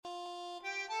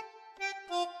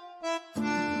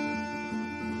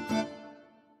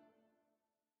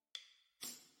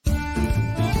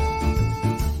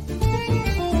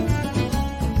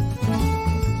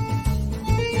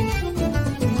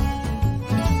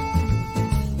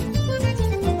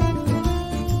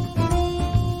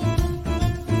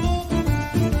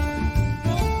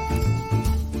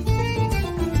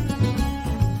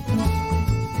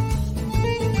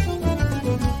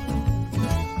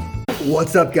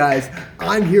What's up, guys?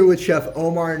 I'm here with Chef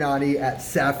Omar Anani at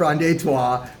Saffron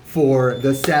Detwah for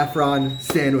the Saffron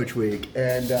Sandwich Week.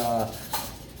 And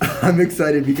I'm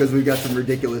excited because we've got some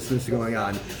ridiculousness going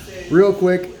on. Real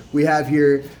quick, we have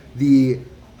here the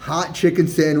hot chicken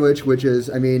sandwich, which is,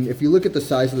 I mean, if you look at the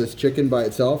size of this chicken by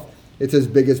itself, it's as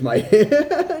big as my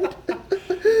hand.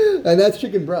 And that's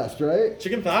chicken breast, right?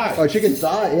 Chicken thigh. Oh, chicken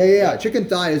thigh. Yeah. Chicken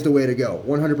thigh is the way to go,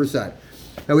 100%.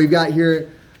 And we've got here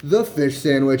the fish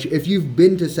sandwich. If you've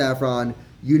been to Saffron,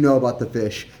 you know about the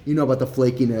fish. You know about the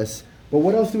flakiness. But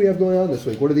what else do we have going on this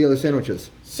week? What are the other sandwiches?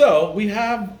 So we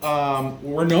have,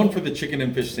 we're known for the chicken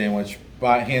and fish sandwich,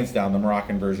 by hands down, the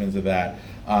Moroccan versions of that.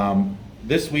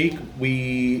 This week,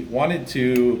 we wanted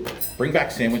to bring back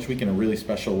Sandwich Week in a really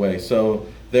special way. So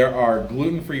there are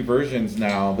gluten-free versions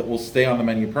now that will stay on the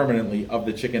menu permanently of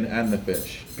the chicken and the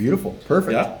fish. Beautiful.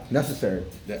 Perfect. Yeah. Necessary.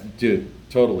 Yeah, dude,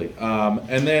 totally.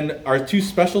 And then our three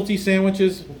specialty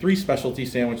sandwiches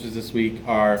this week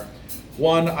are,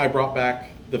 one, I brought back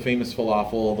the famous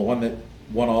falafel, the one that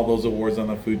won all those awards on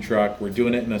the food truck. We're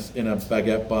doing it in a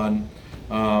baguette bun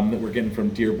that we're getting from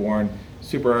Dearborn.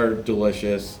 Super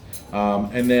delicious.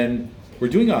 And then we're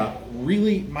doing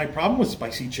my problem with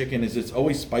spicy chicken is it's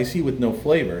always spicy with no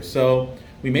flavor. So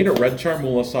we made a red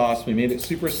charmoula sauce. We made it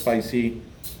super spicy.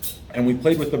 And we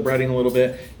played with the breading a little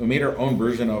bit. We made our own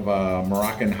version of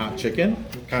Moroccan hot chicken,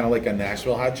 kind of like a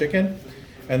Nashville hot chicken.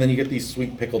 And then you get these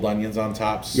sweet pickled onions on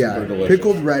top. Super delicious.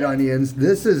 Pickled red onions.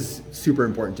 This is super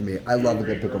important to me. I love a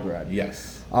good pickled red.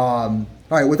 Yes. All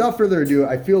right, without further ado,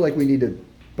 I feel like we need to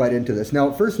bite into this.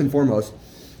 Now, first and foremost,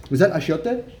 was that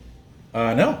achiote?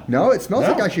 No. No, it smells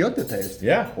like achiote paste.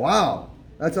 Yeah. Wow,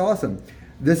 that's awesome.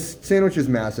 This sandwich is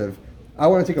massive. I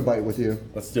want to take a bite with you.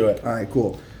 Let's do it. All right,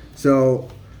 cool. So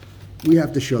we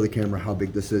have to show the camera how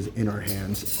big this is in our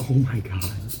hands. Oh my God.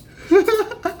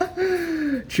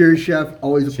 Cheers, Chef.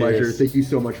 Always a pleasure. Thank you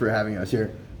so much for having us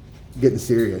here. Getting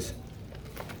serious.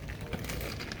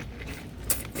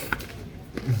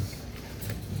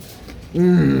 Oh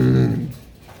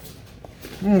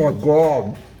my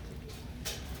God.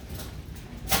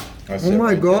 Oh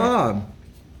my God.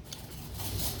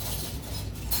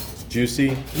 It's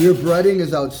juicy. Your breading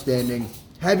is outstanding.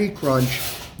 Heavy crunch.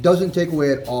 Doesn't take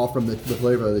away at all from the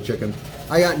flavor of the chicken.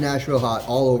 I got Nashville hot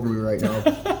all over me right now.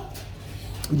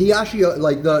 The achiote,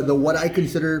 like the what I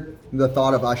consider the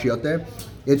thought of achiote,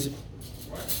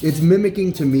 it's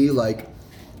mimicking to me like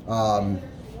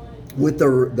with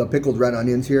the pickled red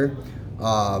onions here,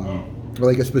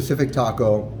 like a specific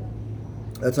taco.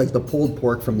 That's like the pulled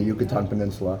pork from the Yucatan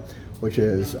Peninsula, which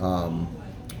is, oh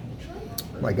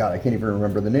my God, I can't even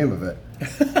remember the name of it.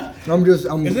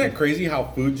 Isn't it crazy how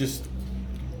food just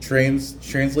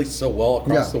translates so well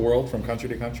across the world from country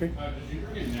to country?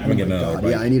 I'm gonna get another bite.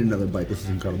 Yeah, I need another bite. This is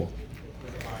incredible.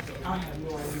 I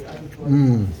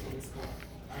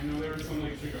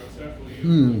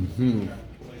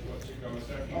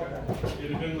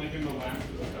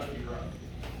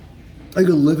could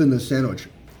live in this sandwich.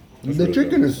 The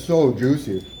chicken is so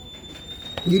juicy.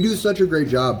 You do such a great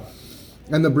job.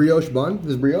 And the brioche bun,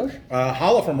 is brioche?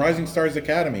 Holla from Rising Stars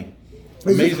Academy.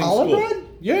 Is this challah bread?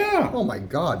 Yeah. Oh my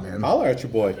God, man. Holla at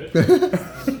your boy.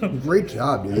 Great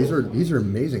job, dude. These are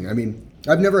amazing. I mean,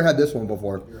 I've never had this one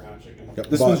before. Yep,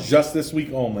 this one's just this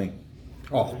week only.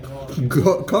 Oh,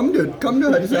 come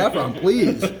to Saffron,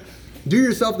 please. Do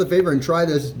yourself the favor and try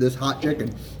this hot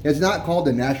chicken. It's not called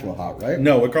a Nashville hot, right?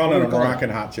 No, we're calling it a Moroccan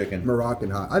hot chicken.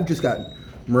 Moroccan hot. I've just got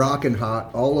Moroccan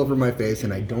hot all over my face,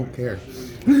 and I don't care.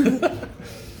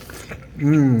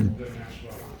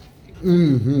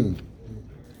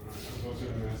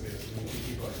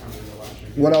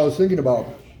 What I was thinking about,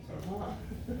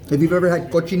 if you've ever had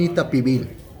cochinita pibil.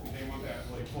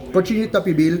 Cochinita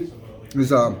pibil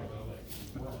is a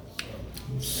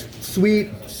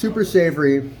sweet, super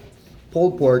savory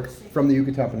pulled pork from the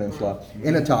Yucatan Peninsula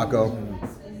in a taco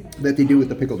that they do with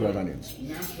the pickled red onions.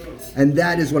 And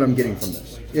that is what I'm getting from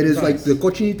this. It is like the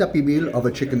cochinita pibil of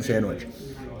a chicken sandwich.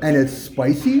 And it's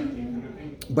spicy,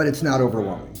 but it's not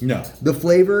overwhelming. No. The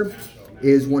flavor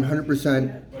is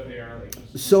 100%,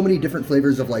 so many different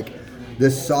flavors of like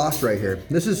this sauce right here.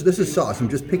 This is sauce. I'm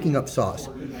just picking up sauce.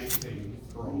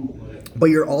 But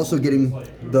you're also getting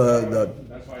the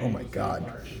oh my God,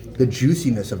 the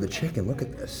juiciness of the chicken. Look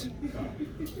at this.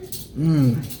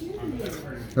 And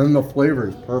the flavor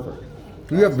is perfect.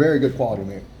 You have very good quality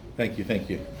meat. Thank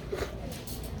you.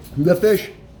 The fish,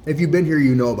 if you've been here,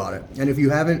 you know about it. And if you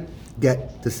haven't,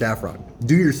 get to Saffron.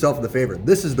 Do yourself the favor.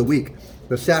 This is the week.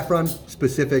 The Saffron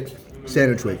specific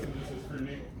sandwich week.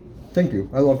 Thank you.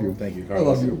 I love you. Thank you, Carlos.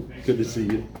 I love you. Good to see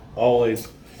you. Always.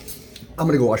 I'm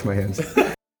going to go wash my hands.